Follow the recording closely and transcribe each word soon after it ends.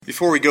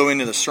Before we go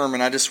into the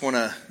sermon, I just want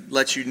to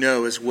let you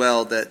know as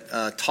well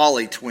that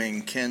Tolly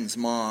Twing, Ken's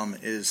mom,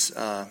 is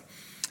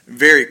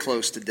very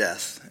close to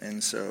death.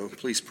 And so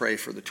please pray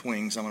for the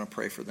Twings. I'm going to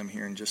pray for them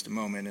here in just a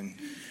moment, and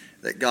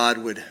that God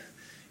would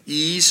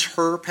ease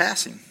her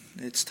passing.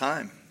 It's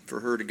time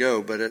for her to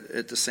go, but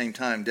at the same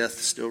time, death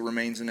still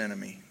remains an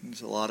enemy.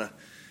 There's a lot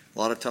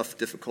of tough,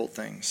 difficult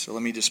things. So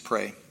let me just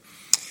pray.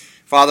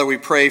 Father, we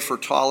pray for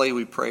Tolly.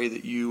 We pray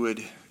that you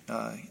would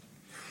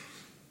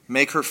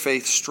make her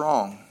faith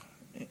strong,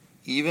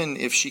 even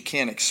if she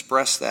can't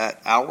express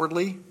that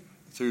outwardly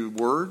through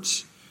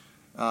words.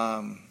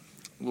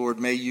 Lord,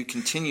 may you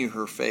continue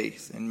her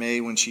faith, and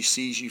may when she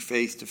sees you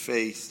face to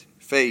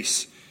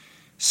face,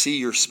 see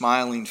your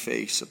smiling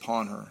face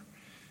upon her.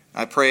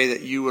 I pray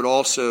that you would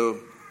also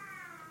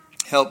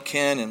help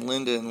Ken and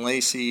Linda and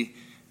Lacey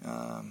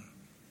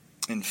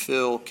and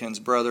Phil, Ken's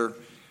brother,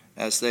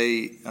 as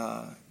they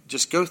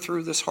just go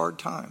through this hard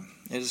time.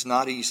 It is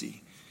not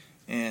easy,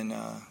 and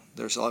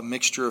there's a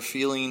mixture of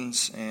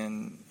feelings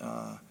and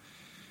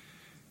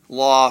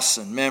loss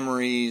and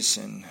memories,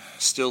 and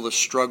still the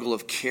struggle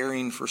of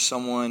caring for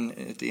someone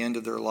at the end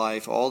of their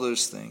life, all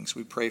those things.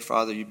 We pray,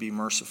 Father, you be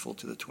merciful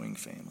to the Twing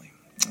family.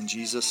 In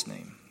Jesus'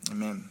 name,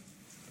 amen.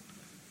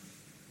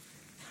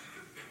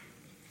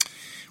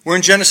 We're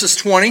in Genesis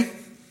 20.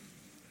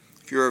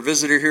 If you're a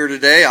visitor here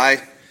today,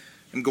 I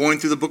am going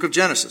through the book of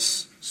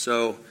Genesis.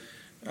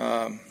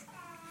 And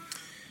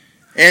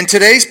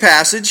today's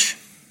passage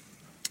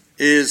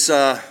is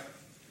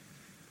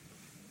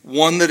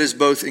one that is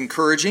both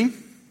encouraging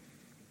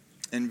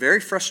and very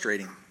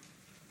frustrating.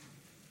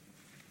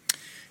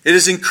 It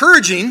is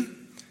encouraging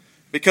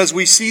because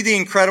we see the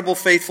incredible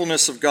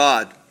faithfulness of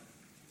God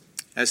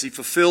as he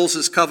fulfills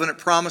his covenant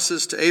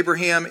promises to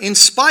Abraham in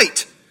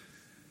spite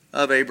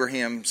of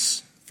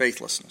Abraham's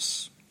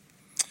faithlessness.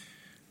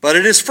 But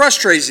it is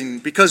frustrating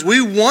because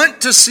we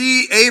want to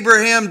see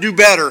Abraham do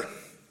better.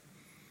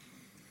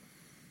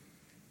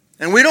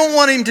 And we don't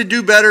want him to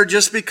do better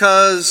just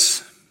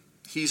because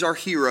he's our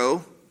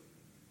hero,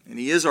 and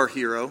he is our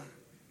hero,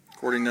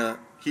 according to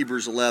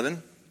Hebrews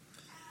 11.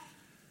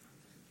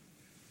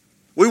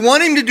 We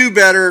want him to do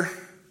better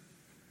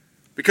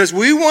because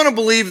we want to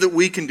believe that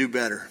we can do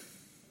better.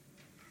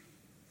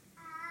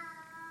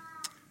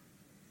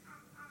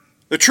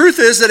 The truth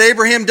is that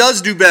Abraham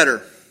does do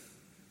better.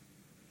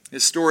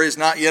 His story is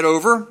not yet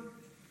over.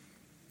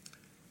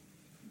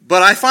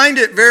 But I find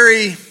it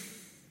very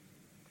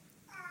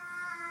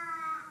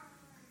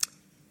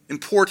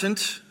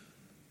important,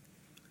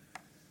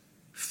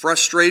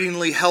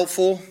 frustratingly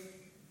helpful,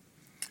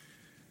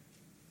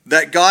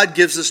 that God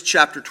gives us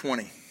chapter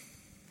 20.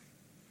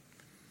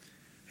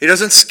 He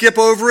doesn't skip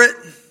over it.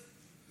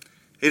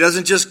 He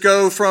doesn't just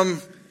go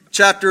from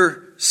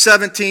chapter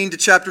 17 to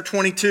chapter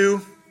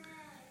 22.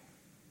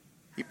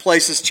 He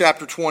places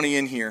chapter 20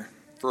 in here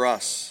for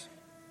us.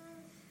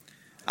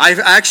 I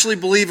actually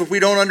believe if we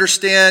don't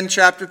understand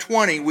chapter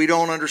 20, we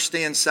don't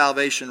understand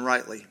salvation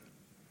rightly.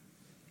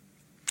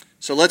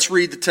 So let's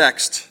read the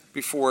text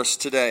before us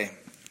today.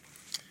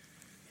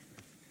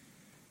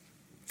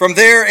 From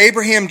there,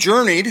 Abraham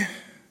journeyed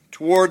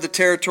toward the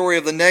territory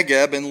of the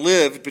Negeb and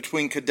lived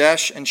between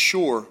Kadesh and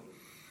Shur.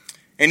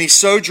 And he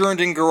sojourned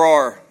in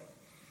Gerar.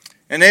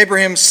 And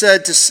Abraham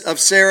said of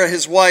Sarah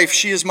his wife,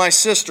 "She is my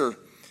sister."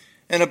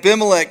 And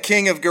Abimelech,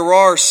 king of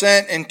Gerar,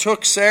 sent and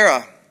took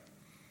Sarah.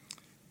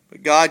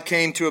 But God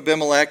came to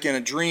Abimelech in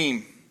a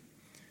dream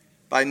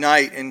by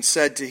night and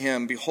said to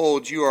him,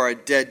 "Behold, you are a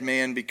dead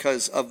man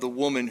because of the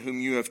woman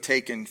whom you have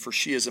taken, for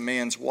she is a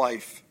man's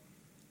wife."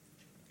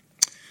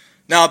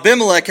 Now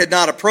Abimelech had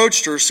not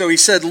approached her, so he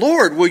said,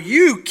 "Lord, will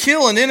you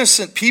kill an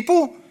innocent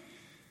people?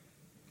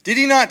 Did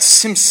he not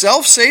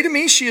himself say to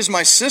me, 'She is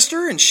my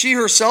sister,' and she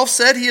herself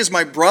said, 'He is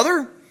my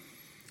brother'?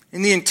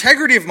 In the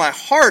integrity of my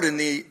heart and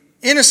the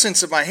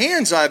innocence of my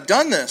hands I have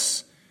done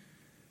this."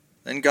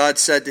 Then God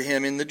said to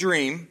him in the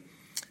dream,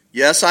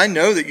 "Yes, I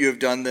know that you have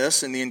done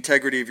this in the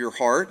integrity of your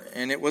heart,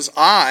 and it was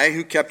I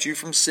who kept you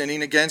from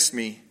sinning against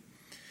me.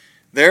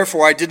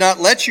 Therefore I did not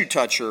let you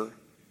touch her.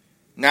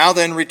 Now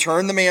then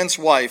return the man's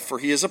wife, for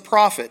he is a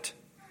prophet,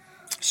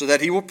 so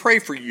that he will pray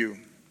for you,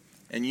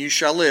 and you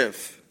shall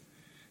live.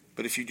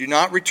 But if you do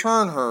not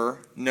return her,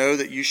 know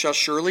that you shall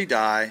surely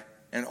die,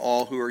 and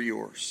all who are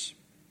yours."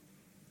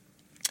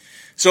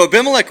 So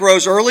Abimelech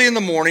rose early in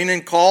the morning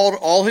and called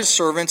all his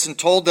servants and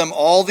told them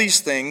all these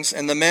things,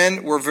 and the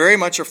men were very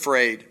much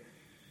afraid.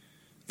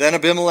 Then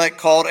Abimelech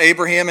called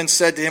Abraham and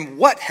said to him,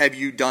 "What have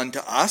you done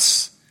to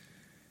us?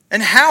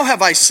 And how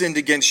have I sinned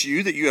against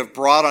you that you have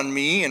brought on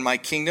me and my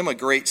kingdom a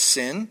great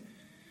sin?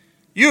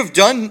 You have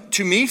done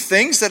to me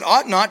things that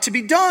ought not to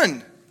be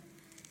done."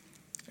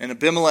 And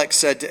Abimelech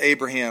said to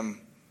Abraham,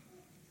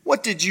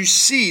 "What did you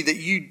see that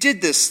you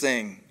did this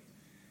thing?"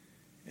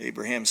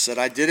 Abraham said,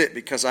 "I did it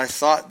because I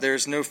thought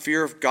there's no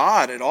fear of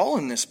God at all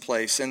in this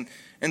place, and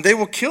they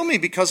will kill me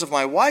because of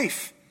my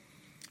wife.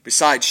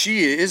 Besides,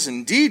 she is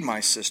indeed my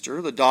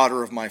sister, the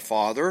daughter of my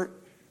father,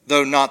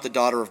 though not the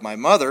daughter of my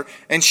mother,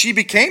 and she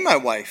became my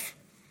wife.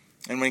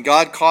 And when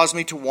God caused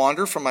me to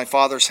wander from my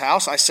father's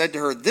house, I said to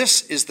her,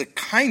 this is the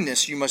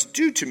kindness you must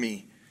do to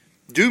me.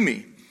 Do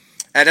me.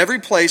 At every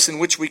place in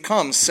which we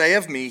come, say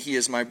of me, he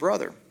is my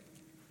brother.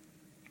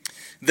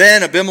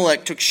 Then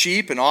Abimelech took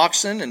sheep and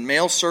oxen and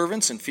male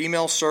servants and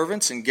female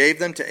servants and gave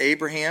them to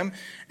Abraham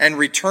and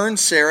returned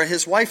Sarah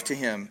his wife to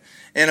him.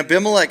 And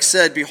Abimelech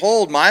said,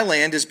 behold, my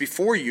land is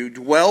before you.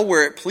 Dwell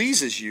where it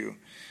pleases you.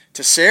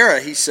 To Sarah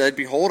he said,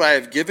 behold, I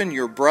have given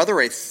your brother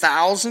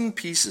 1,000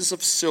 pieces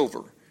of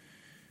silver.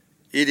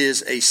 It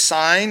is a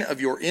sign of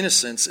your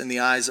innocence in the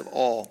eyes of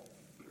all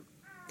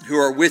who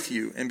are with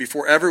you and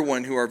before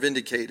everyone you are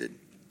vindicated.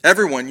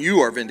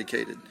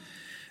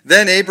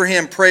 Then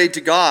Abraham prayed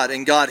to God,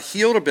 and God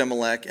healed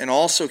Abimelech and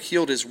also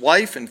healed his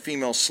wife and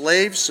female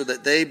slaves so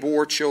that they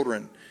bore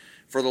children.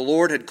 For the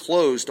Lord had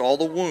closed all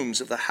the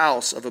wombs of the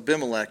house of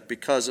Abimelech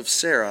because of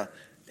Sarah,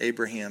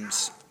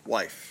 Abraham's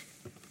wife.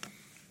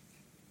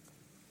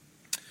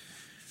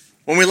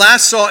 When we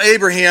last saw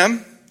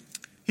Abraham,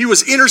 he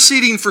was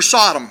interceding for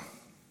Sodom.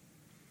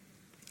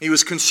 He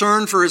was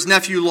concerned for his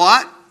nephew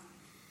Lot.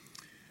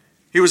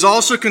 He was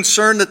also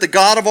concerned that the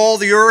God of all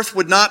the earth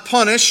would not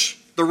punish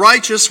the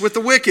righteous with the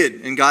wicked.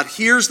 And God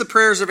hears the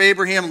prayers of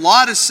Abraham.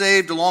 Lot is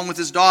saved along with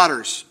his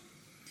daughters.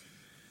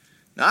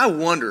 Now I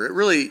wonder, it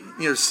really,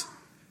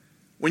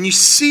 when you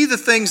see the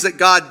things that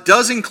God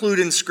does include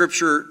in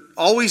Scripture,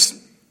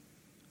 always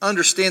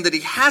understand that he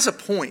has a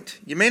point.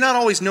 You may not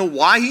always know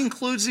why he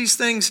includes these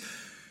things,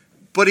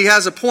 but he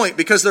has a point,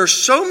 because there are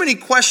so many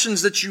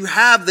questions that you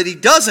have that he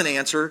doesn't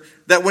answer,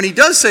 that when he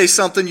does say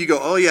something, you go,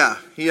 oh yeah,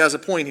 he has a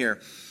point here.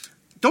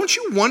 Don't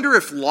you wonder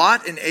if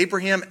Lot and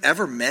Abraham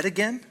ever met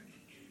again?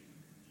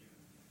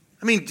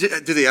 I mean,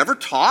 did they ever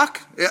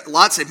talk?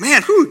 Lot said,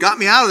 man, who got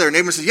me out of there? And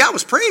Abraham said, yeah, I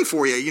was praying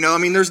for you.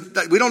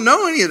 We don't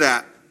know any of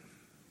that.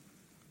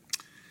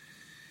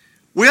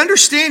 We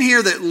understand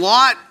here that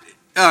Lot,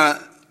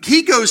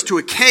 he goes to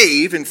a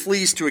cave and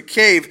flees to a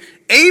cave.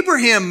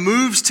 Abraham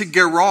moves to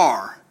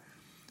Gerar.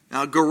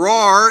 Now,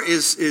 Gerar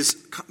is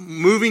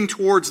moving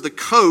towards the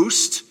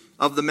coast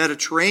of the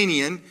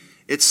Mediterranean.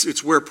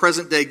 It's where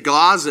present-day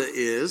Gaza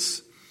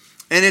is.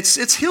 And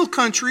it's hill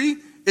country.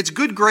 It's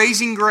good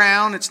grazing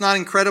ground. It's not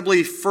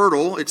incredibly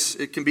fertile.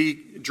 It can be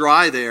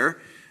dry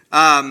there.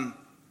 But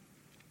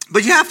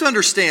you have to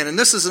understand, and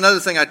this is another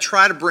thing I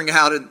try to bring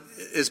out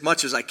as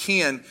much as I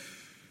can,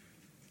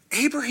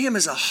 Abraham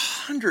is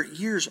 100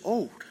 years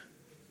old.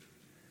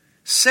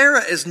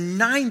 Sarah is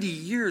 90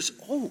 years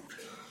old.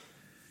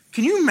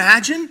 Can you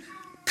imagine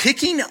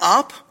picking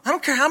up, I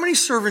don't care how many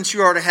servants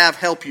you are to have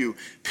help you,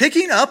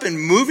 picking up and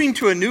moving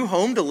to a new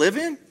home to live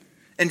in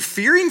and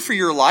fearing for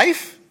your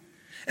life?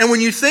 And when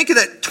you think of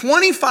that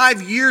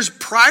 25 years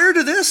prior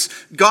to this,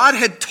 God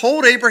had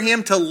told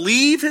Abraham to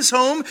leave his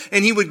home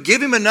and he would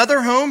give him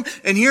another home.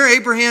 And here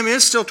Abraham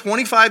is still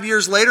 25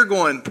 years later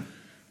going,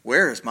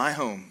 where is my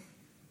home?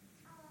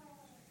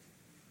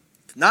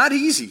 It's not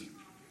easy.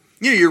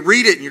 You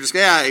read it and you're just,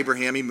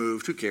 Abraham, he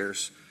moved. Who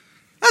cares?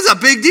 That's a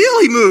big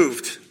deal, he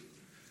moved.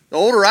 The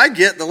older I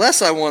get, the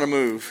less I want to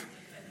move.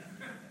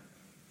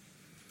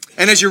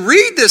 And as you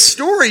read this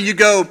story, you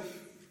go,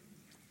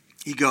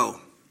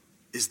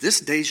 is this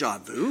deja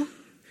vu?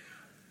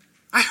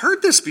 I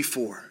heard this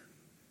before.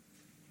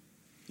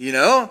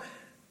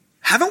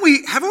 Haven't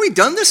we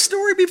done this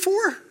story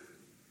before?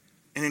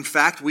 And in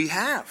fact, we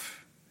have.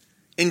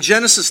 In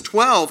Genesis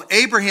 12,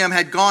 Abraham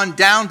had gone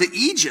down to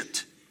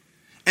Egypt.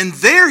 And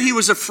there he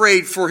was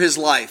afraid for his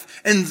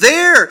life. And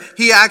there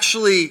he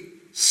actually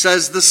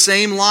says the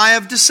same lie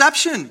of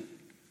deception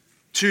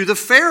to the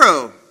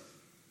Pharaoh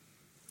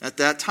at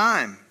that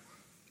time.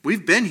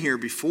 We've been here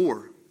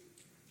before.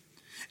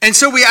 And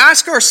so we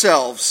ask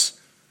ourselves,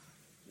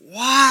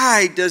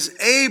 why does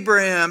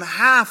Abraham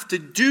have to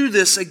do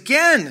this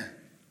again?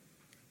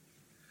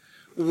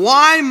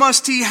 Why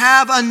must he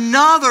have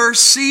another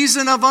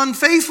season of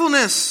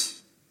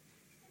unfaithfulness?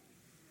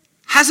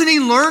 Hasn't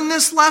he learned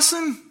this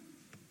lesson?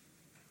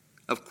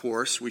 Of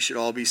course, we should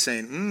all be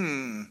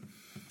saying,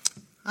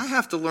 I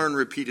have to learn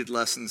repeated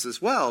lessons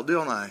as well,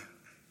 don't I?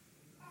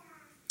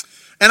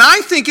 And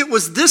I think it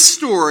was this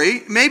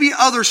story, maybe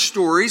other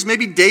stories,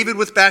 maybe David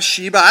with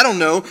Bathsheba, I don't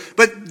know,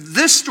 but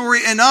this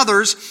story and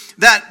others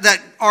that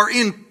are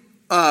in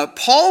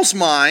Paul's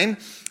mind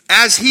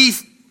as he,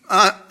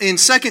 in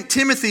 2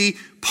 Timothy,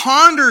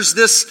 ponders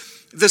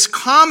this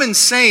common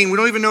saying. We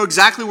don't even know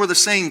exactly where the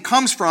saying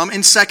comes from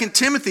in 2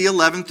 Timothy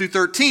 11 through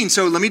 13.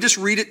 So let me just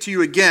read it to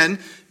you again.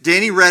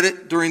 Danny read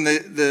it during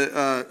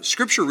the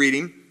scripture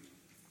reading.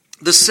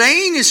 The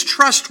saying is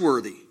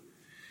trustworthy.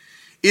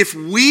 If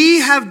we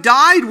have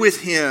died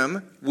with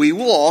him, we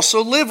will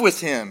also live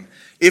with him.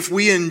 If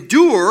we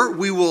endure,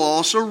 we will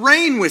also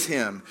reign with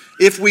him.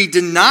 If we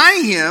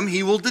deny him,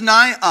 he will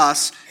deny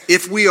us.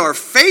 If we are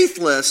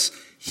faithless,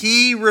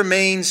 he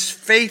remains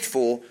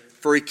faithful,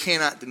 for he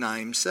cannot deny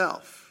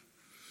himself.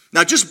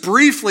 Now, just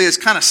briefly, as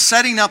kind of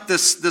setting up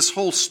this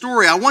whole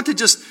story, I want to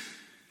just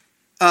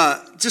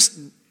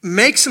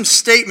make some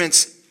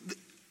statements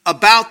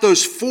about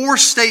those four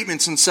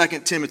statements in 2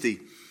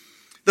 Timothy.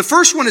 The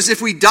first one is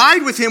if we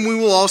died with him, we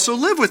will also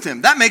live with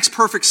him. That makes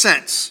perfect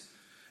sense.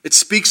 It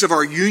speaks of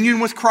our union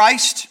with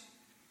Christ,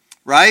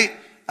 right?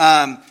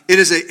 It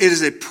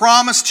is a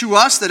promise to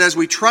us that as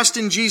we trust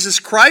in Jesus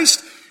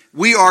Christ,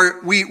 we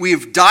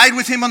have died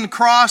with him on the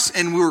cross,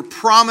 and we were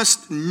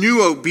promised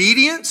new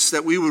obedience,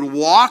 that we would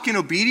walk in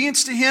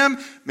obedience to him,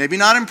 maybe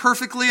not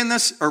perfectly in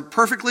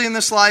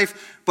this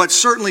life, but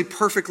certainly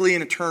perfectly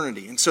in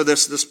eternity. And so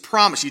this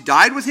promise, you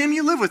died with him,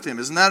 you live with him.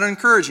 Isn't that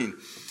encouraging?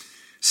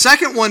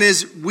 Second one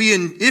is,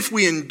 if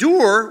we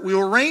endure, we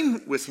will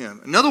reign with him.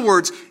 In other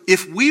words,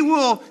 if we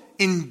will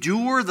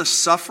endure the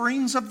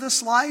sufferings of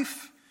this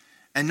life,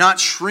 and not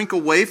shrink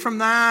away from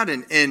that,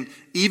 and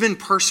even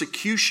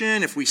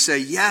persecution, if we say,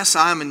 yes,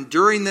 I'm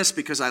enduring this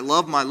because I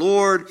love my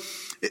Lord,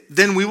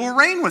 then we will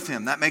reign with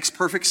him. That makes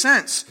perfect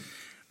sense.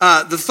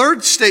 The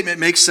third statement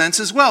makes sense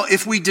as well.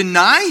 If we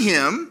deny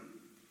him,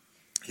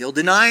 he'll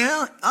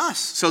deny us.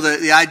 So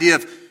the idea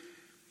of,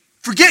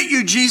 forget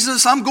you,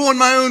 Jesus, I'm going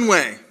my own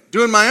way,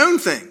 doing my own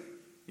thing.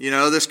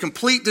 This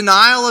complete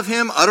denial of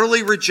him,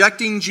 utterly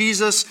rejecting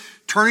Jesus,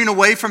 turning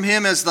away from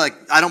him as like,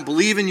 I don't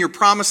believe in your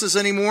promises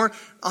anymore.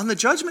 On the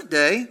judgment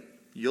day,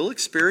 you'll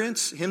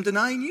experience him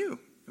denying you.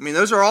 I mean,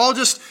 those are all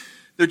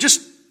they're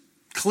just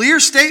clear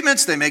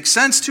statements. They make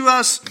sense to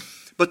us.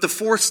 But the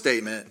fourth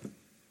statement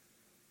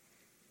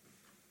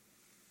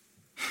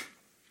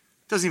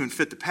doesn't even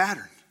fit the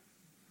pattern.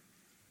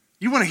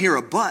 You want to hear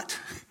a but.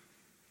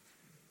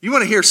 You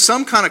want to hear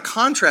some kind of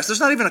contrast. There's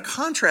not even a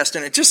contrast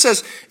in it. It just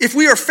says, if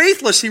we are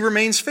faithless, he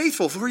remains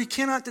faithful, for he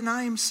cannot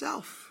deny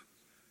himself.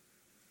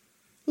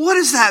 What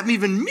does that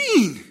even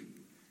mean?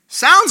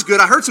 Sounds good.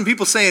 I heard some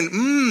people saying,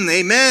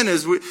 amen,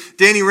 as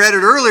Danny read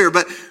it earlier.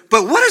 But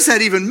what does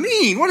that even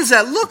mean? What does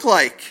that look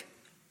like?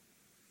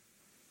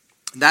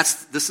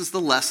 This is the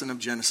lesson of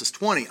Genesis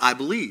 20, I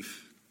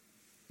believe.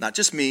 Not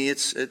just me.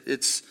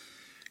 It's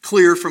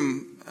clear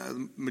from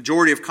the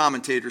majority of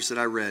commentators that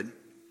I read.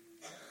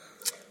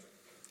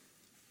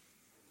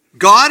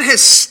 God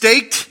has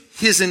staked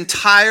his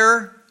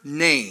entire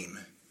name,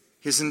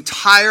 his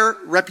entire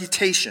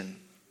reputation,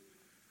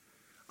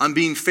 on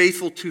being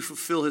faithful to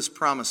fulfill his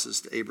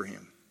promises to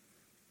Abraham.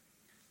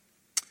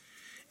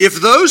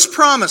 If those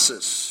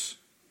promises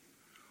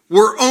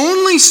were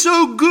only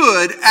so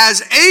good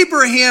as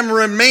Abraham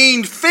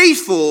remained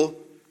faithful,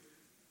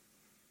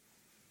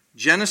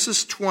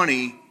 Genesis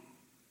 20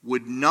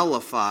 would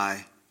nullify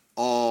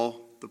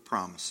all the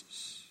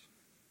promises.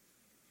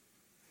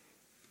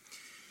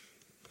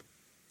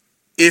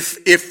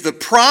 If the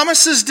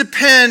promises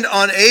depend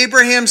on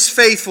Abraham's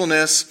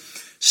faithfulness,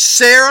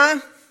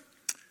 Sarah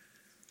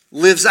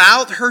lives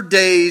out her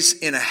days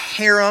in a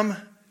harem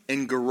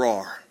in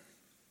Gerar.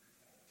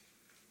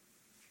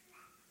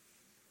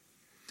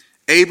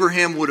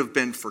 Abraham would have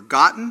been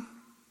forgotten,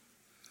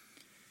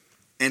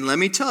 and let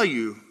me tell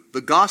you, the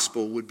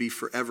gospel would be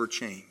forever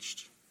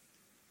changed.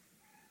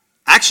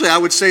 Actually, I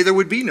would say there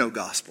would be no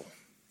gospel.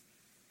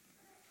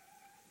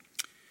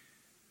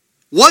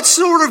 What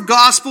sort of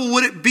gospel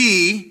would it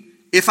be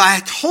if I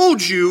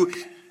told you,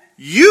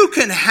 you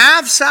can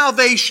have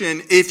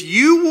salvation if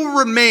you will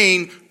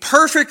remain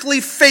perfectly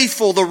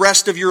faithful the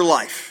rest of your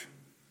life?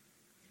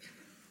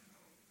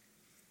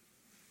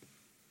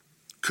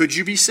 Could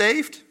you be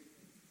saved?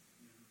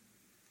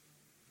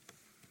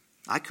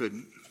 I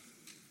couldn't.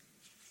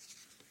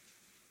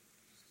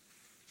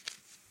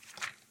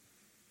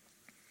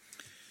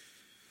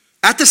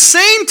 At the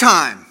same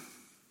time,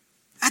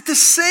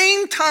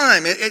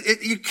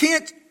 you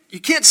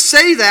can't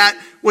say that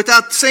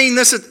without saying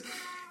this.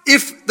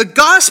 If the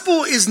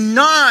gospel is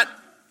not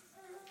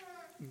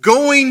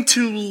going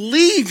to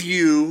leave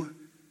you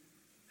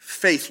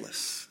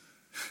faithless,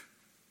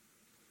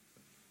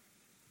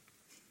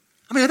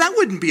 I mean, that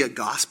wouldn't be a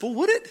gospel,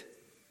 would it?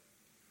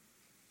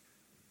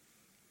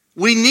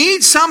 We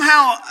need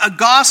somehow a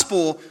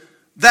gospel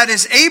that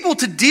is able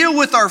to deal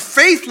with our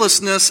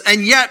faithlessness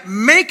and yet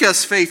make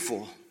us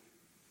faithful.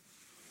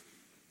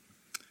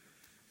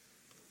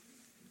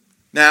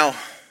 Now,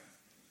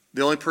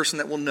 the only person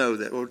that will know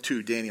that, or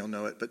two, Danny will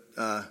know it, but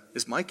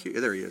is Mike here?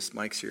 There he is.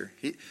 Mike's here.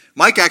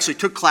 Mike actually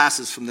took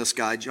classes from this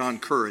guy, John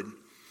Currid.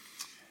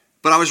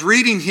 But I was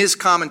reading his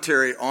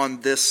commentary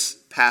on this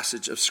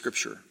passage of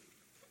Scripture.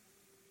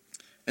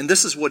 And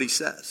this is what he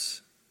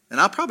says. And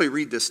I'll probably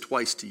read this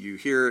twice to you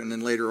here and then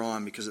later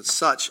on because it's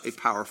such a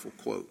powerful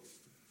quote.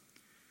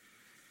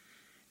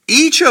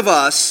 Each of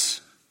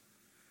us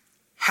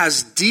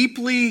has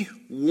deeply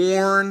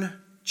worn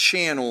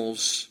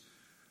channels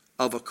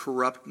of a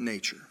corrupt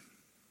nature,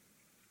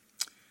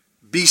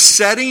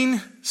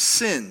 besetting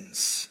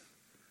sins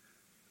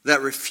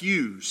that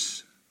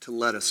refuse to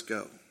let us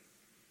go.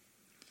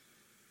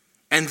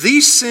 And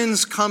these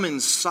sins come in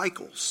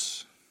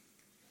cycles.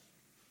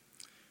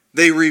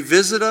 They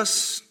revisit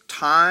us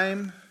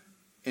time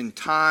and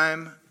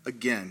time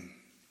again.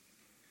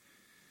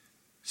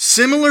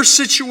 Similar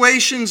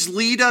situations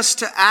lead us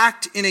to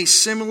act in a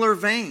similar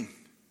vein.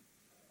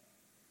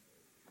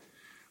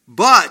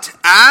 But,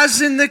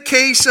 as in the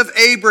case of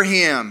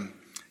Abraham,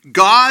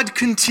 God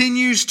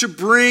continues to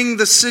bring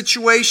the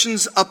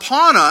situations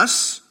upon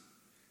us,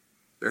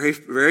 very,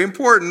 very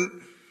important,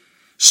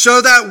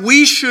 so that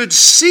we should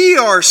see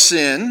our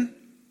sin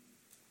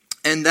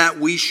and that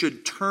we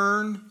should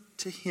turn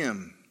to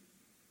Him.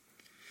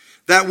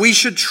 That we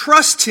should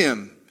trust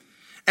Him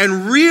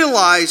and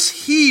realize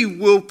He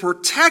will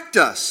protect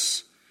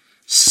us.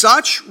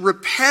 Such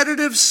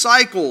repetitive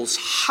cycles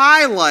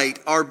highlight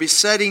our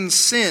besetting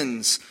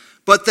sins,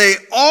 but they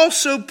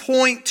also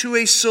point to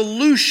a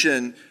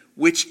solution,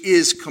 which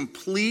is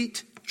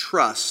complete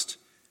trust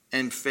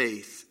and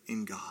faith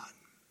in God.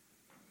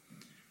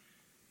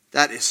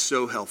 That is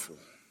so helpful.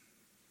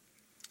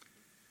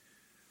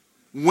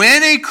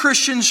 When a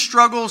Christian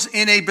struggles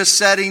in a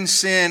besetting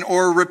sin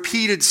or a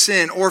repeated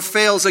sin or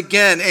fails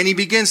again, and he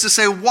begins to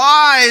say,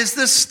 why is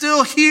this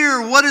still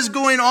here? What is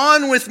going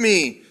on with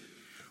me?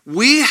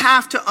 We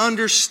have to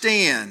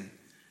understand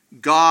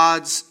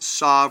God's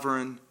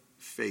sovereign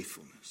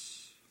faithfulness.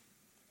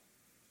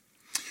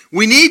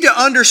 We need to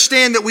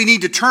understand that we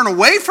need to turn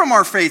away from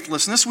our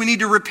faithlessness. We need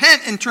to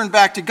repent and turn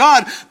back to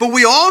God. But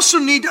we also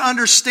need to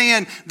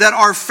understand that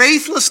our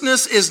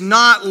faithlessness is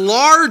not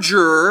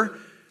larger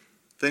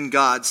than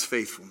God's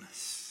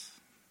faithfulness.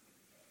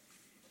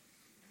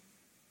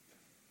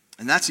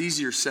 And that's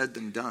easier said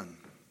than done.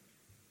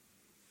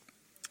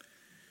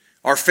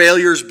 Our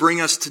failures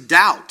bring us to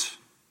doubt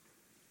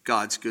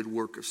God's good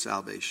work of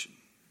salvation.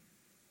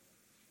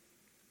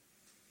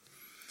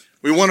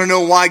 We want to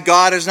know why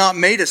God has not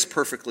made us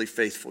perfectly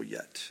faithful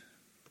yet.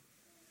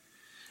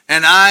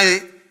 And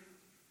I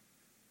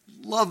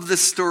love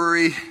this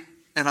story,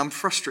 and I'm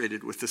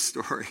frustrated with this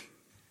story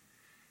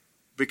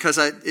because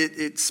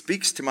it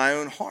speaks to my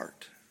own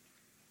heart.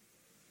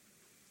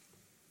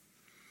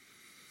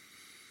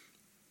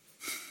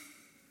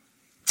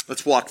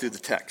 Let's walk through the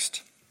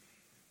text.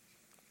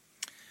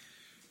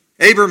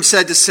 Abram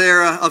said to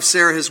Sarah, of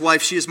Sarah his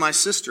wife, she is my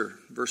sister.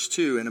 Verse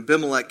 2, and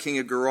Abimelech, king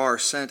of Gerar,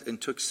 sent and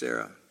took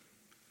Sarah.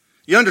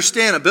 You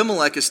understand,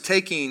 Abimelech is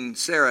taking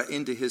Sarah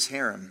into his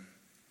harem.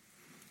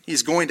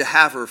 He's going to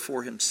have her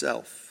for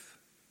himself.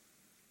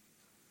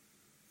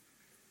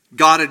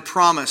 God had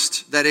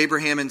promised that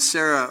Abraham and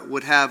Sarah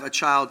would have a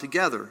child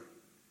together.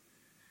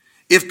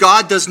 If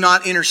God does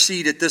not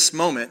intercede at this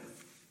moment,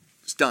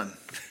 it's done.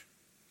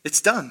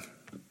 It's done.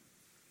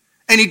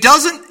 And He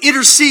doesn't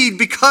intercede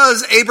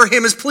because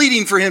Abraham is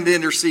pleading for Him to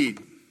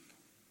intercede.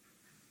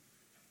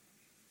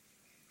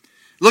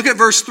 Look at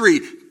verse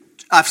 3.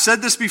 I've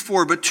said this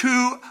before, but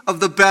two of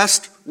the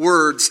best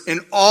words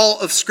in all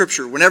of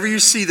Scripture. Whenever you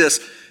see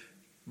this,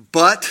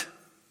 but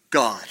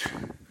God.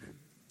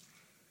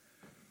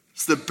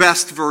 It's the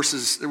best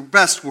verses, the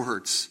best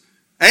words.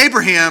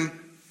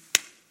 Abraham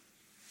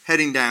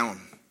heading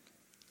down,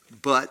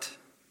 but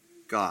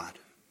God.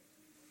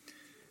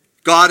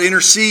 God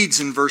intercedes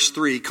in verse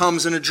 3,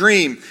 comes in a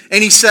dream,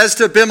 and He says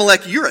to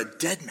Abimelech, you're a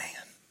dead man.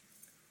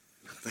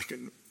 I'm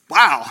thinking,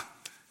 wow.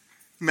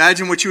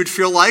 Imagine what you would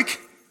feel like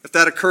if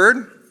that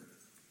occurred.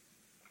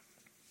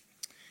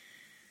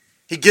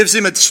 He gives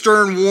him a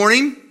stern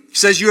warning. He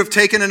says, you have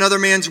taken another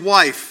man's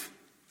wife.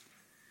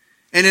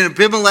 And in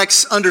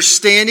Abimelech's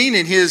understanding,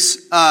 in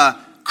his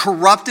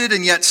corrupted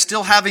and yet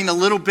still having a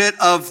little bit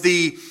of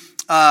the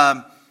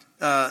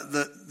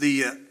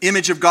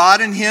image of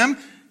God in him,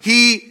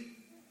 he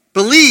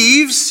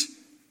believes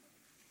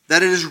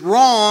that it is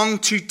wrong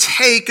to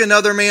take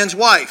another man's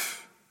wife.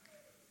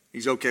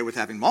 He's okay with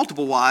having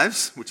multiple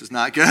wives, which is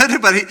not good,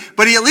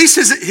 but he at least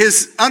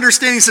his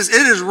understanding says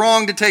it is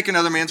wrong to take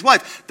another man's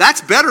wife.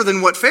 That's better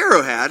than what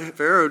Pharaoh had.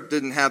 Pharaoh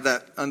didn't have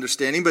that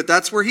understanding, but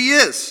that's where he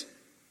is.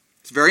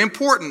 It's very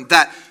important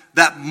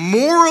that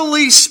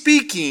morally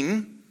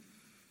speaking,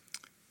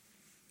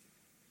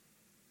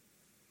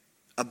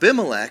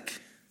 Abimelech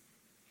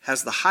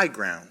has the high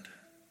ground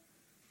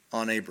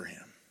on Abraham.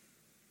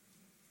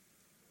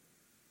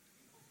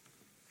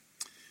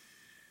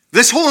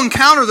 This whole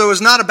encounter, though,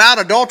 is not about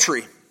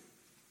adultery.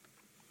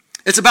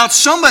 It's about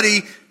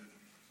somebody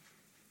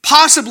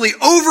possibly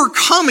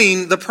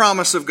overcoming the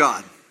promise of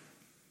God.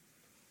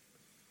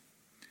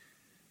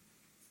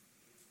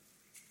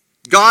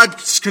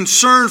 God's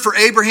concern for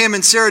Abraham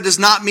and Sarah does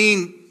not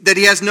mean that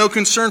He has no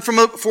concern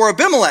for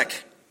Abimelech.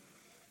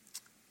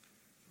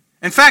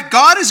 In fact,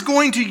 God is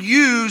going to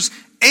use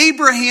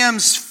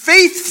Abraham's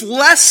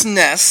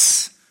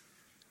faithlessness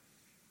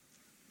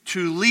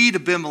to lead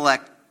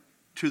Abimelech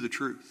to the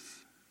truth.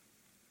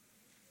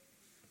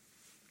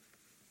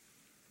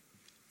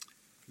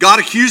 God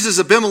accuses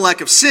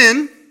Abimelech of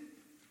sin,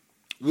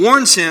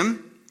 warns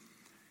him,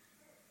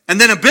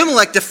 and then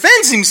Abimelech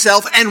defends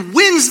himself and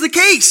wins the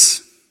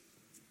case.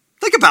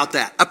 Think about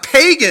that. A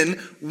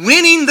pagan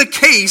winning the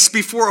case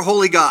before a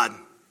holy God.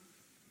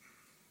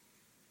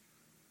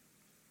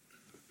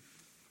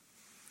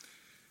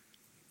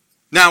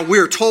 Now,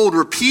 we're told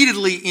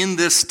repeatedly in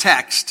this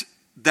text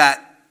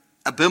that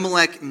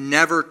Abimelech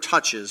never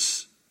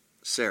touches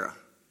Sarah.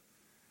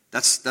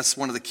 That's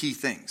one of the key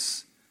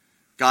things.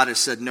 God has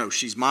said, no,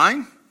 she's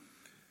mine.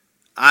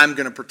 I'm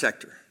going to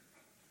protect her.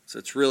 So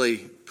it's really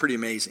pretty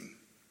amazing.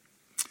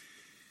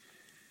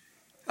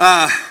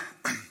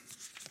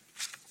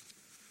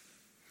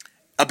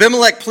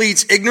 Abimelech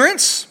pleads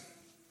ignorance.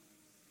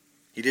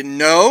 He didn't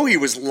know. He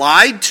was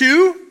lied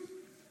to.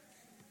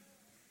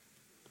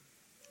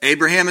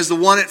 Abraham is the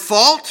one at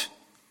fault.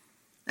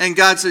 And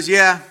God says,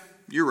 yeah,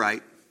 you're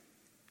right.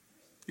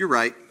 You're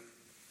right.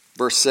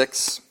 Verse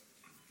 6.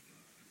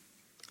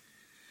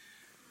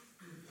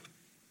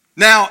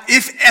 Now,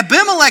 if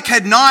Abimelech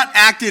had not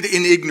acted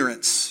in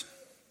ignorance,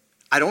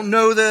 I don't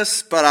know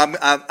this, but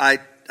I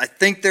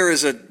think there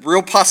is a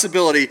real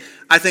possibility.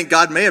 I think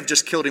God may have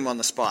just killed him on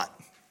the spot.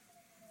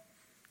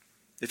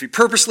 If he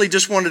purposely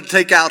just wanted to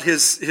take out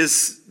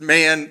his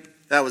man,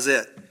 that was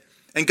it.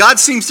 And God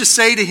seems to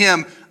say to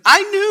him,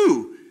 I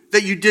knew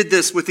that you did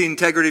this with the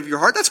integrity of your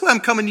heart. That's why I'm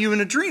coming to you in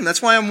a dream.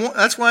 That's why I'm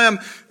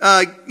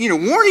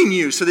warning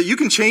you so that you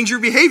can change your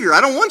behavior.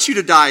 I don't want you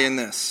to die in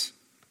this.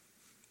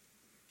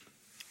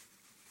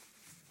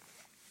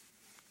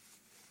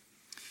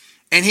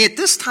 And at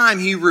this time,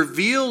 he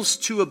reveals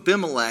to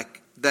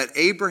Abimelech that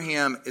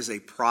Abraham is a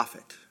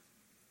prophet.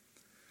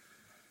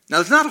 Now,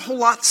 there's not a whole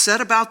lot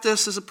said about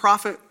this as a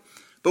prophet,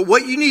 but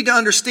what you need to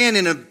understand,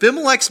 in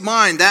Abimelech's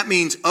mind, that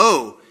means,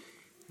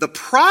 the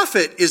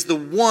prophet is the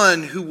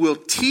one who will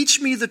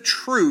teach me the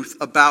truth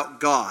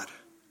about God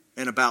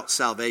and about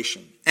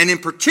salvation. And in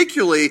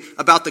particularly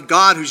about the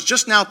God who's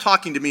just now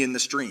talking to me in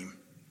this dream.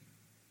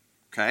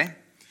 Okay?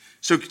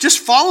 So just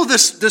follow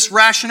this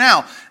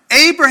rationale.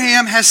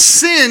 Abraham has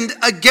sinned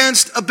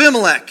against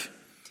Abimelech.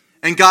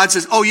 And God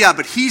says, oh yeah,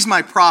 but he's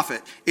my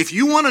prophet. If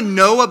you want to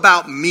know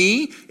about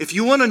me, if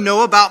you want to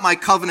know about my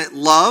covenant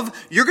love,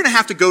 you're going to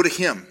have to go to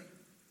him.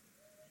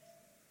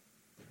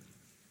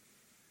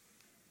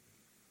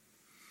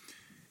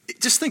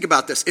 Just think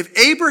about this. If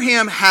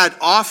Abraham had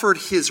offered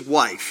his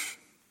wife,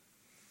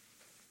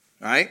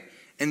 right,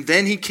 and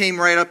then he came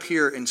right up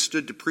here and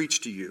stood to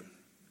preach to you,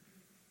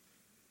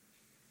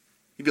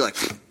 you'd be like,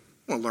 I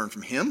want to learn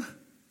from him.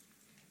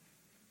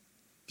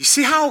 You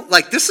see how,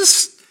 this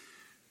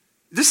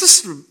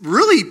is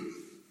really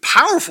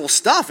powerful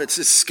stuff.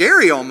 It's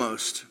scary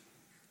almost.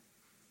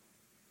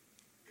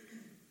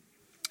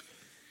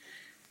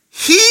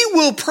 He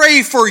will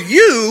pray for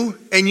you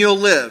and you'll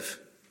live.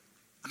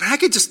 I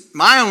could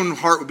my own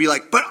heart would be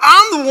like, but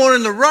I'm the one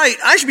in the right.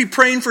 I should be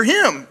praying for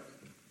him.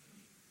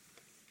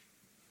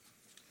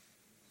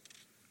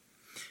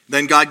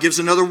 Then God gives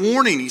another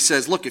warning. He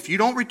says, look, if you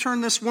don't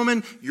return this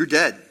woman, you're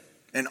dead.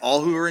 And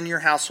all who are in your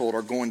household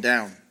are going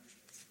down.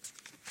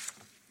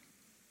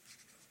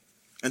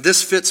 And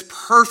this fits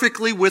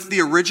perfectly with the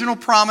original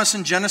promise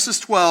in Genesis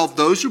 12.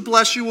 Those who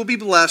bless you will be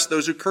blessed.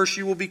 Those who curse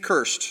you will be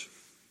cursed.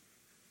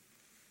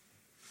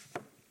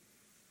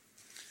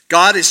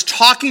 God is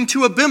talking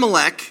to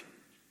Abimelech,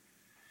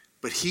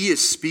 but he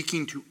is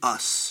speaking to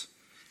us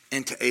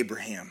and to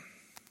Abraham.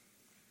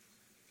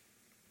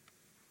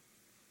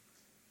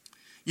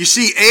 You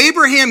see,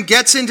 Abraham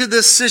gets into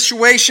this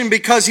situation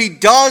because he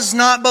does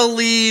not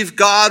believe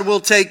God will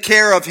take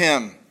care of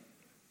him.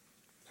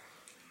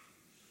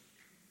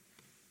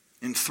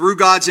 And through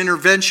God's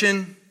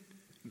intervention,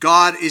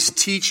 God is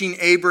teaching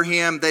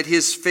Abraham that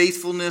his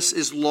faithfulness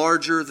is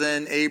larger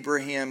than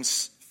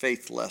Abraham's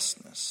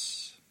faithlessness.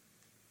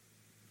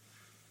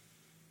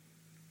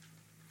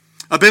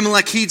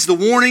 Abimelech heeds the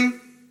warning.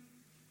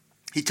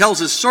 He tells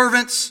his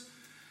servants.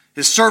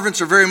 His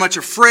servants are very much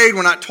afraid.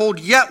 We're not told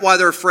yet why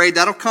they're afraid.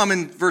 That'll come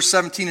in verse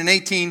 17 and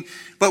 18.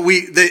 But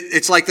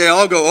it's like they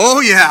all go,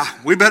 oh yeah,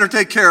 we better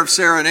take care of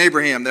Sarah and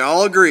Abraham. They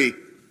all agree.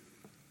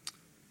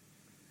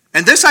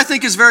 And this, I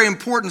think, is a very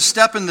important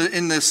step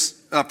in this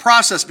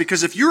process,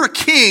 because if you're a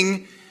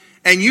king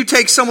and you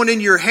take someone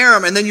into your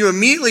harem and then you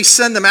immediately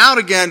send them out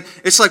again,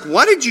 it's like,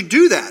 why did you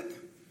do that?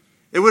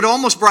 It would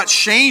almost brought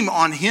shame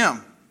on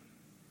him.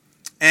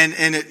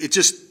 And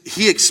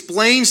he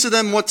explains to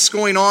them what's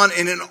going on.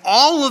 And in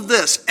all of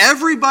this,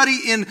 everybody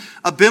in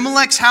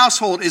Abimelech's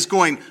household is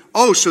going,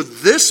 oh, so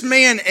this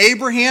man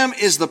Abraham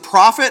is the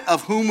prophet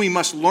of whom we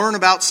must learn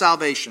about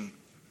salvation.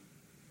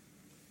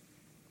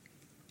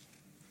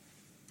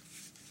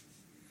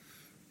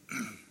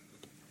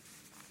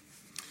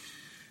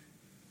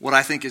 What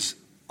I think is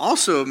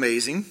also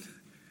amazing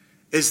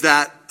is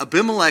that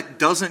Abimelech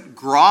doesn't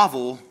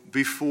grovel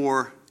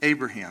before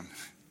Abraham.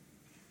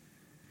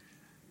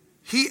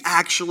 He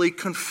actually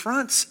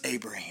confronts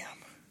Abraham.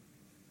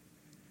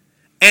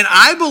 And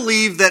I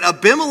believe that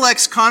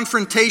Abimelech's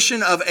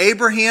confrontation of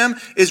Abraham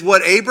is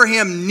what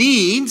Abraham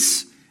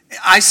needs.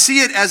 I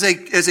see it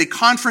as a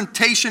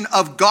confrontation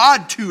of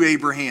God to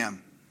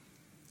Abraham.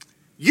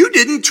 You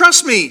didn't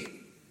trust me.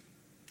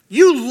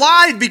 You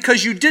lied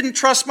because you didn't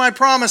trust my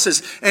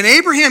promises. And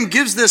Abraham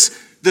gives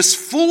this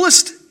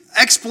fullest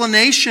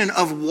explanation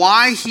of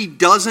why he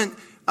doesn't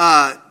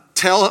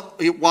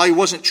why he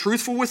wasn't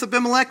truthful with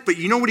Abimelech. But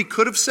you know what he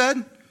could have said?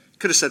 He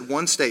could have said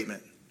one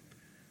statement.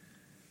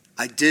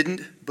 I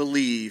didn't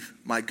believe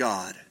my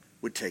God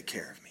would take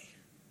care of me.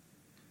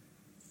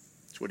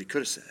 That's what he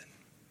could have said.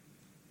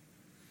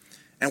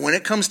 And when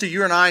it comes to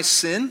you and I's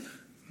sin,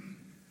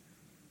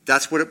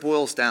 that's what it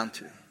boils down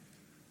to.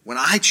 When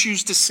I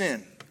choose to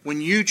sin, when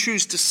you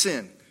choose to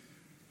sin,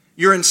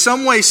 you're in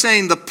some way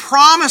saying the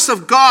promise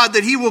of God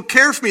that he will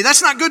care for me,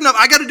 that's not good enough.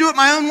 I got to do it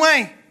my own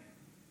way.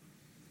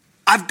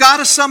 I've got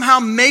to somehow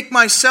make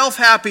myself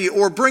happy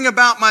or bring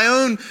about my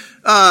own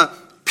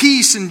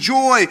peace and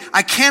joy.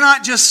 I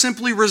cannot just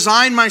simply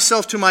resign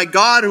myself to my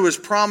God who has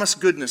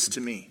promised goodness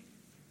to me.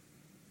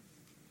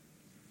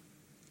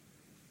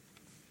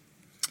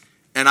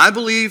 And I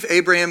believe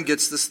Abraham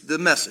gets the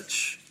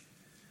message.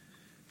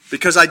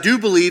 Because I do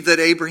believe that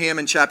Abraham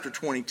in chapter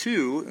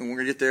 22, and we're going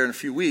to get there in a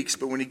few weeks,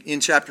 but in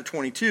chapter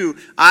 22,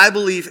 I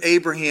believe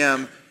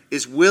Abraham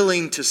is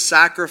willing to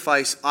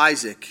sacrifice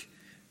Isaac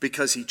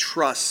because he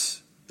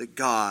trusts that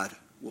God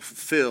will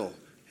fulfill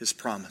his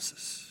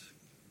promises.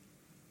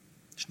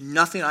 There's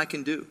nothing I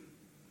can do.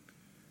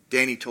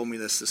 Danny told me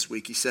this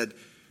week. He said,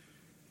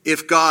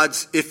 if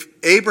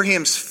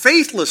Abraham's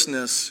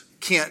faithlessness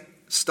can't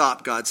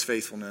stop God's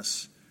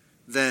faithfulness,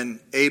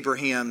 then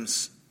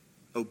Abraham's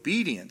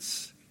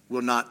obedience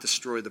will not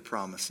destroy the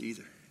promise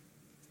either.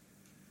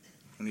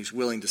 When he's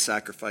willing to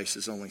sacrifice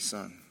his only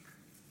son.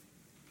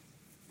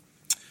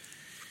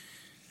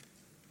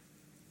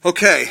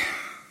 Okay.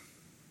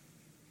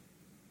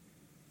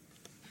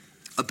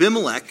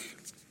 Abimelech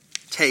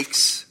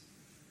takes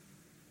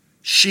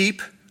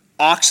sheep,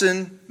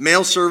 oxen,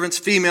 male servants,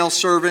 female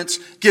servants,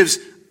 gives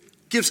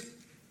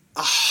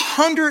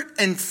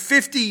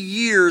 150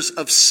 years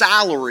of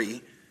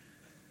salary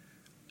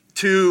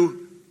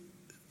to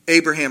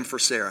Abraham for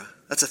Sarah.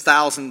 That's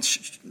 1,000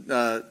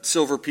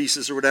 silver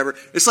pieces or whatever.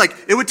 It's like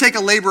it would take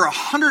a laborer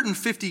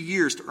 150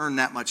 years to earn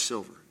that much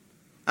silver.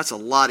 That's a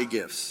lot he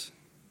gives.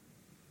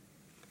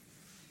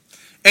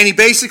 And he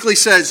basically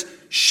says,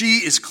 she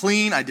is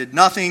clean, I did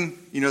nothing.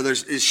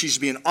 She's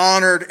being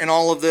honored in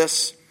all of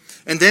this.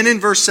 And then in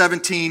verse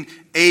 17,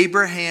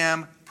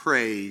 Abraham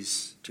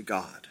prays to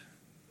God.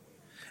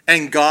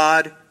 And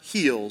God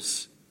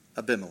heals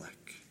Abimelech.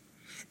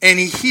 And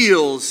he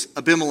heals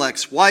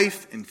Abimelech's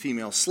wife and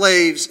female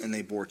slaves, and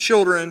they bore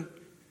children.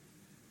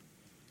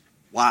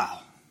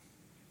 Wow.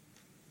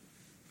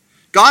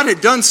 God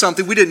had done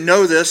something. We didn't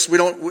know this. We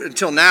don't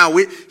until now.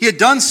 He had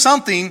done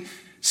something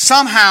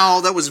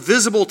somehow that was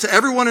visible to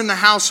everyone in the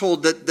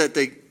household that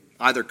they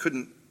either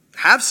couldn't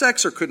have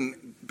sex or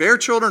couldn't bear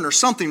children or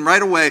something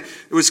right away.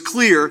 It was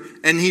clear,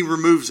 and he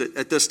removes it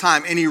at this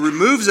time. And he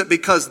removes it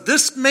because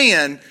this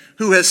man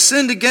who has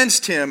sinned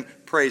against him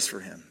prays for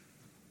him.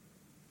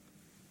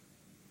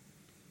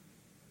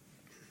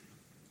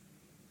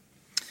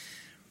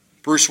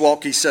 Bruce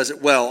Waltke says it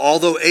well.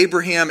 Although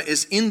Abraham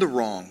is in the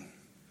wrong,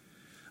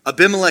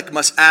 Abimelech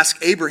must ask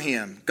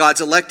Abraham, God's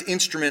elect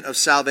instrument of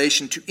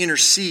salvation, to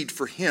intercede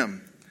for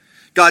him,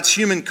 God's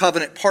human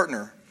covenant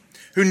partner,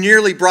 who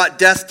nearly brought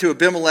death to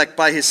Abimelech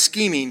by his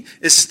scheming,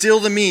 is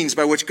still the means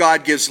by which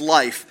God gives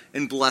life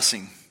and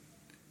blessing.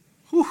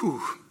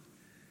 Whew.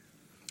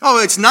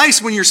 Oh, it's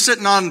nice when you're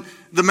sitting on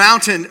the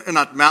mountain,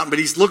 not the mountain, but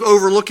he's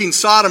overlooking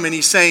Sodom and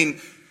he's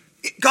saying,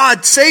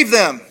 God, save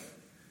them.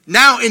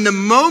 Now, in the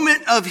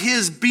moment of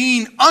his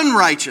being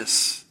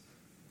unrighteous,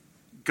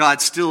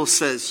 God still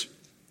says,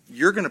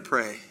 you're going to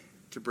pray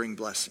to bring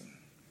blessing.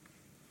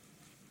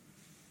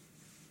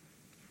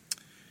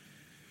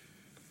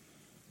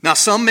 Now,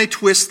 some may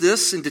twist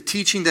this into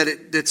teaching that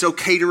it's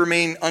okay to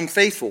remain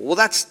unfaithful. Well,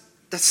 that's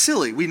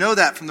silly. We know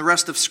that from the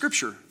rest of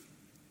Scripture.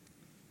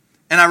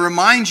 And I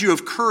remind you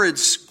of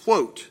Courage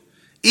quote,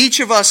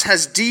 each of us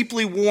has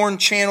deeply worn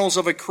channels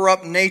of a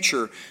corrupt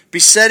nature,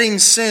 besetting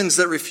sins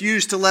that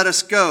refuse to let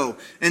us go.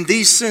 And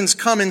these sins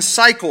come in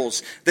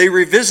cycles. They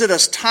revisit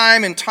us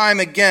time and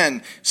time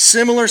again.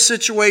 Similar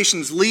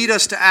situations lead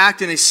us to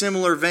act in a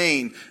similar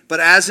vein. But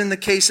as in the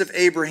case of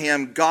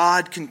Abraham,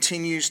 God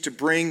continues to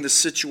bring the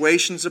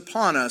situations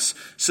upon us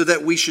so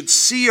that we should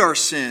see our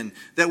sin,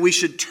 that we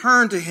should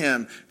turn to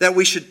him, that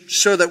we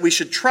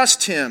should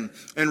trust him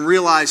and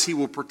realize he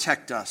will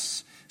protect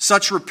us.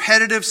 Such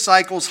repetitive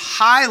cycles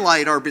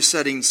highlight our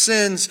besetting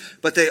sins,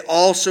 but they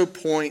also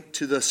point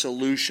to the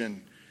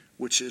solution,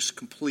 which is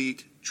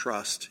complete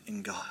trust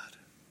in God.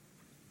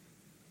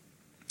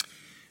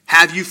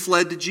 Have you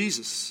fled to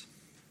Jesus?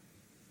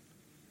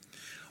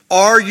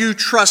 Are you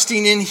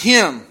trusting in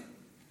him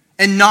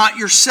and not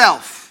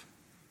yourself?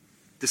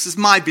 This is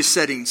my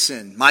besetting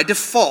sin. My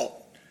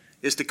default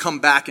is to come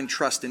back and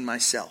trust in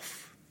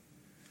myself.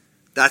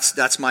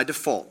 That's my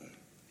default.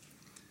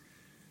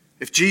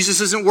 If Jesus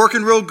isn't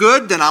working real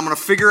good, then I'm going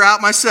to figure out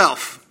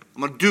myself.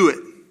 I'm going to do it.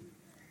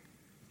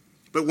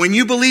 But when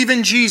you believe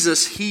in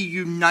Jesus, he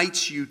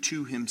unites you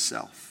to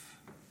himself.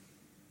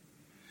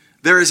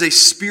 There is a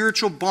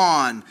spiritual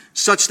bond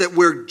such that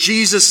where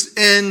Jesus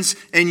ends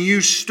and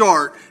you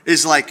start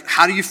is like,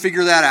 how do you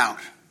figure that out?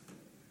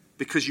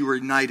 Because you are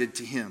united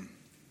to him.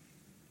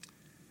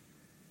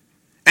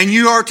 And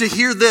you are to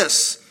hear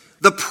this.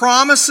 The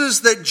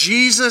promises that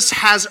Jesus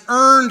has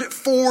earned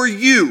for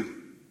you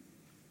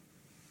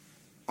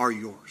are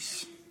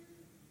yours.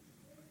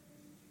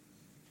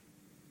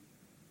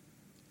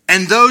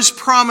 And those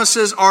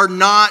promises are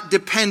not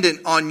dependent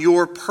on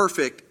your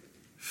perfect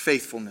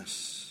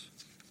faithfulness.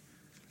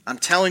 I'm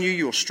telling you,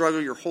 you will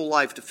struggle your whole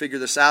life to figure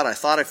this out. I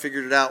thought I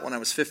figured it out when I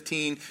was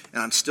 15,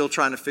 and I'm still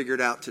trying to figure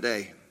it out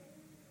today.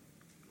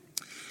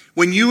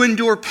 When you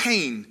endure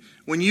pain,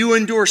 when you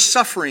endure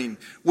suffering,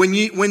 when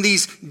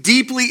these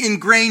deeply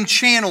ingrained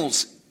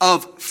channels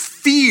of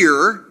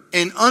fear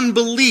and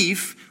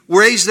unbelief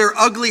raise their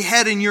ugly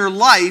head in your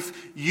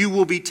life, you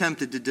will be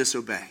tempted to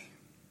disobey.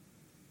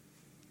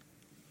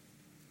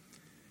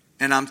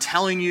 And I'm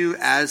telling you,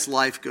 as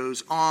life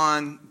goes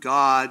on,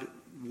 God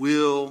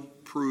will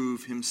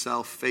prove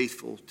himself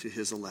faithful to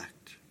his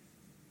elect.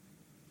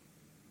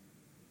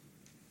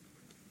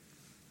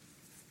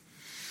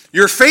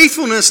 Your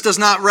faithfulness does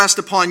not rest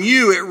upon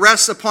you. It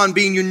rests upon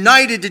being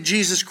united to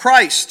Jesus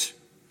Christ.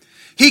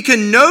 He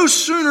can no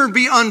sooner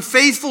be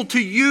unfaithful to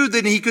you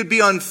than he could be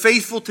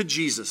unfaithful to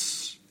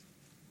Jesus.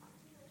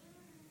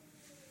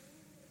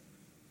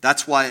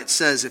 That's why it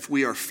says, if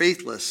we are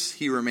faithless,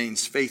 he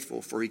remains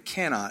faithful, for he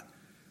cannot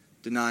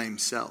deny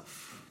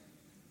himself.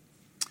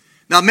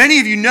 Now, many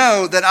of you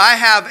know that I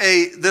have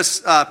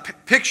this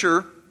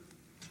picture.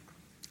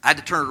 I had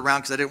to turn it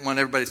around because I didn't want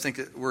everybody to think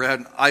that we're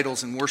having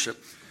idols in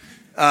worship.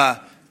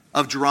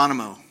 Of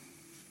Geronimo.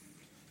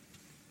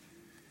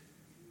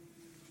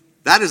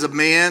 That is a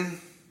man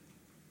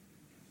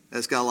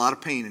that's got a lot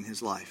of pain in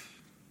his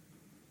life.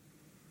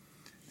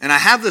 And I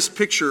have this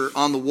picture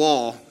on the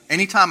wall.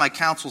 Anytime I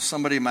counsel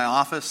somebody in my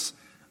office,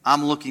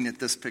 I'm looking at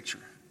this picture.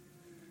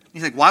 You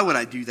think, why would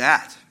I do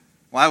that?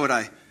 Why would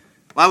I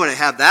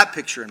have that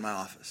picture in my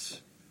office?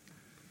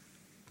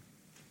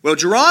 Well,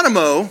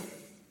 Geronimo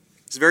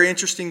is a very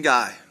interesting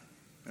guy.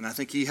 And I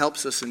think he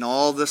helps us in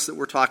all this that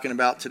we're talking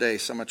about today.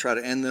 So I'm going to try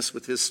to end this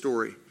with his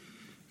story,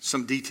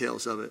 some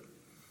details of it.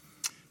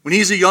 When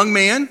he's a young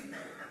man,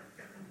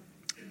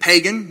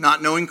 pagan,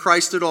 not knowing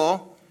Christ at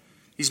all,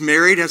 he's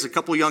married, has a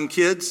couple young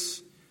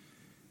kids,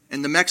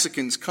 and the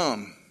Mexicans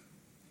come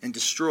and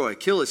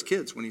kill his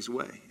kids when he's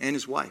away, and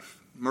his wife,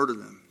 murder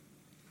them.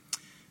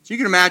 So you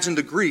can imagine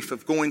the grief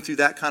of going through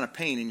that kind of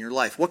pain in your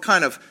life. What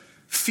kind of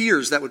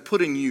fears that would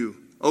put in you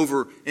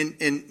over,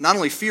 in not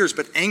only fears,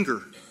 but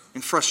anger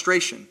and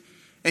frustration.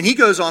 And he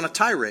goes on a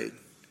tirade.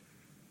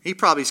 He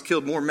probably has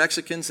killed more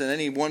Mexicans than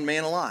any one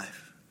man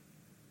alive.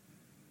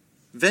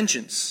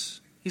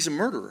 Vengeance. He's a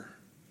murderer.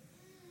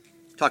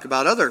 Talk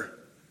about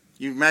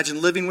you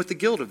imagine living with the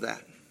guilt of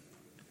that.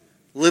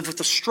 Live with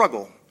the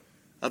struggle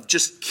of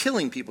just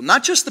killing people.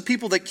 Not just the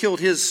people that killed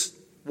his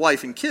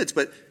wife and kids,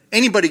 but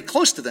anybody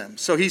close to them.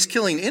 So he's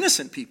killing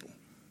innocent people.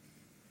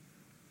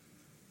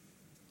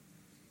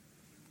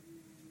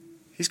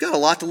 He's got a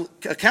lot to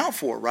account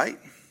for, right?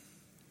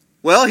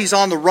 Well, he's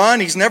on the run.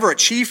 He's never a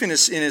chief in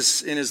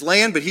his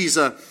land, but he's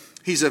a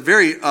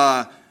very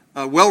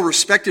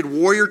well-respected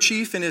warrior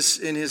chief in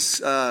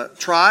his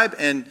tribe.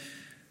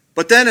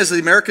 But then as the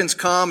Americans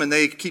come and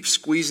they keep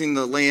squeezing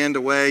the land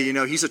away,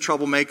 he's a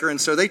troublemaker, and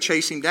so they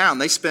chase him down.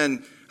 They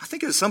spend, I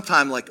think it was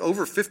sometime like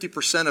over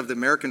 50% of the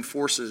American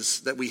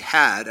forces that we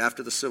had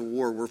after the Civil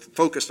War were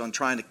focused on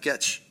trying to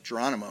catch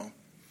Geronimo.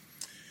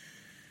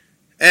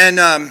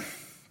 And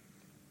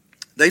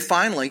they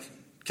finally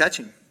catch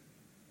him.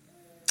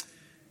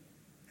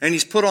 And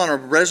he's put on a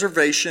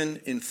reservation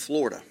in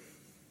Florida.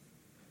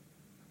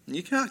 And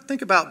you can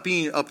think about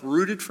being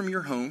uprooted from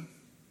your home.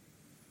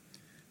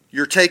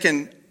 You're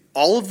taking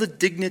all of the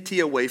dignity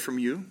away from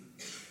you.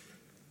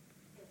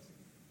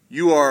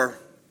 You are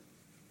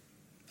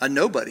a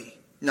nobody.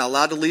 You're not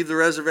allowed to leave the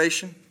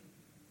reservation.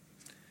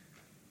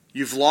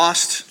 You've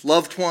lost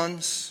loved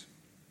ones.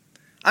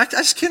 I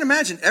just can't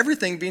imagine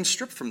everything being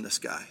stripped from this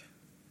guy.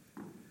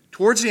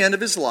 Towards the end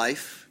of his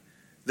life,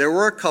 there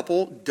were a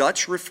couple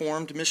Dutch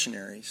Reformed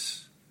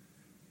missionaries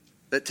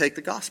that take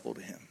the gospel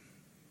to him.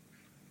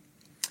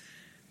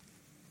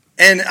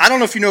 And I don't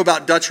know if you know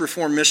about Dutch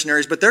Reformed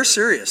missionaries, but they're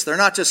serious. They're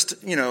not just,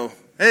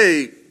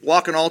 hey,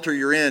 walk an altar,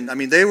 you're in. I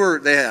mean, they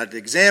had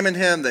examined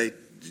him, they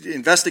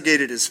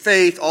investigated his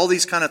faith, all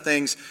these kind of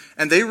things,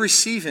 and they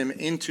receive him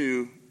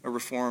into a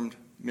Reformed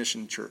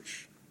mission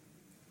church.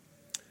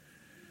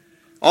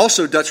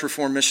 Also, Dutch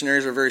Reformed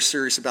missionaries are very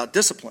serious about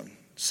discipline.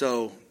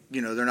 So,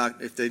 they're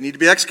not, if they need to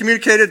be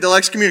excommunicated, they'll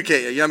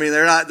excommunicate you. I mean,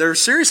 they're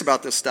serious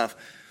about this stuff.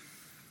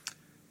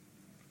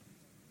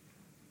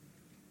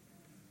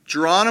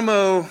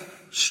 Geronimo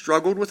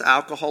struggled with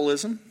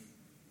alcoholism.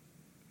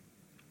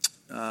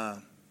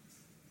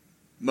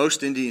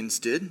 Most Indians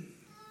did.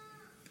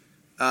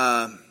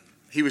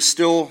 He was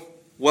still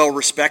well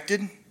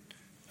respected.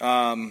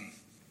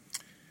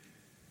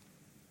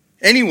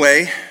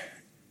 Anyway,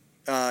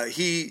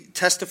 he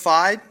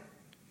testified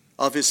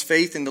of his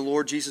faith in the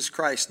Lord Jesus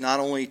Christ, not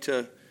only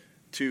to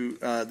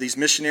these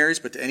missionaries,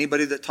 but to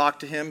anybody that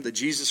talked to him. The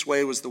Jesus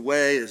way was the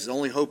way, his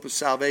only hope of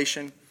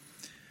salvation.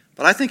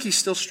 But I think he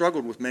still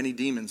struggled with many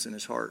demons in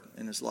his heart,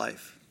 in his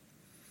life.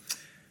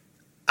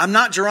 I'm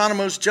not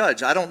Geronimo's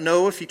judge. I don't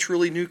know if he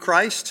truly knew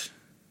Christ,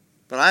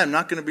 but I am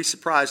not going to be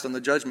surprised on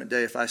the judgment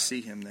day if I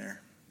see him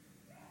there.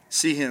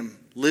 See him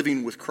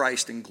living with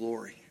Christ in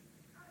glory.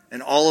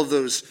 And all of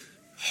those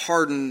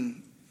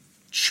hardened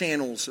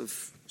channels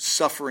of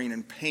suffering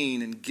and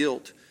pain and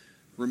guilt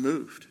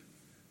removed.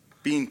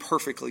 being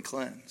perfectly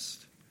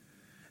cleansed.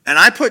 And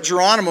I put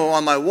Geronimo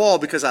on my wall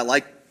because I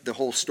like the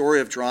whole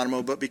story of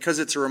Geronimo, but because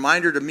it's a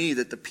reminder to me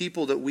that the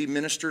people that we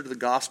minister to the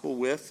gospel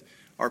with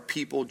are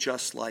people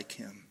just like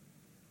him.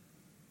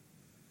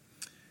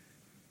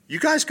 You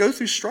guys go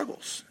through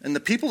struggles. And the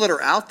people that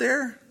are out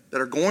there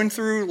that are going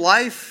through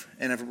life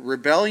and of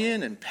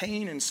rebellion and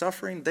pain and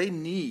suffering, they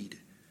need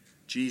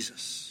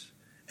Jesus.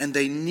 And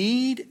they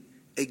need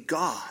a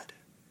God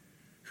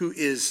who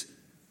is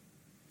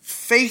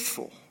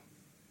faithful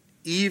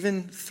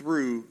even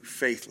through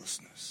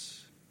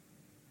faithlessness.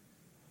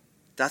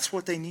 That's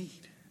what they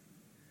need.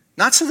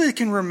 Not so that they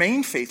can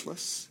remain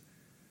faithless,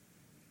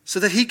 so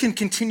that he can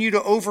continue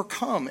to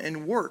overcome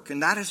and work.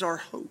 And that is our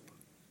hope.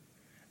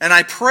 And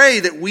I pray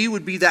that we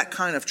would be that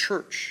kind of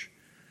church.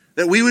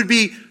 That we would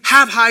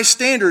have high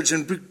standards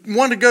and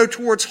want to go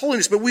towards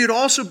holiness. But we would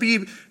also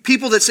be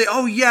people that say,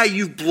 oh yeah,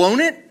 you've blown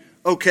it?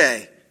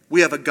 Okay,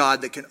 we have a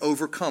God that can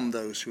overcome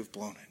those who have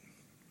blown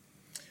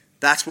it.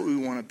 That's what we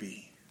want to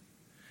be.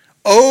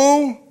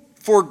 Oh,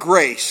 for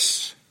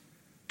grace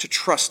to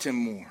trust him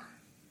more.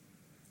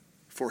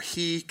 For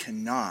he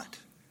cannot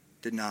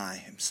deny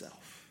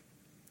himself.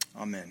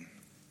 Amen.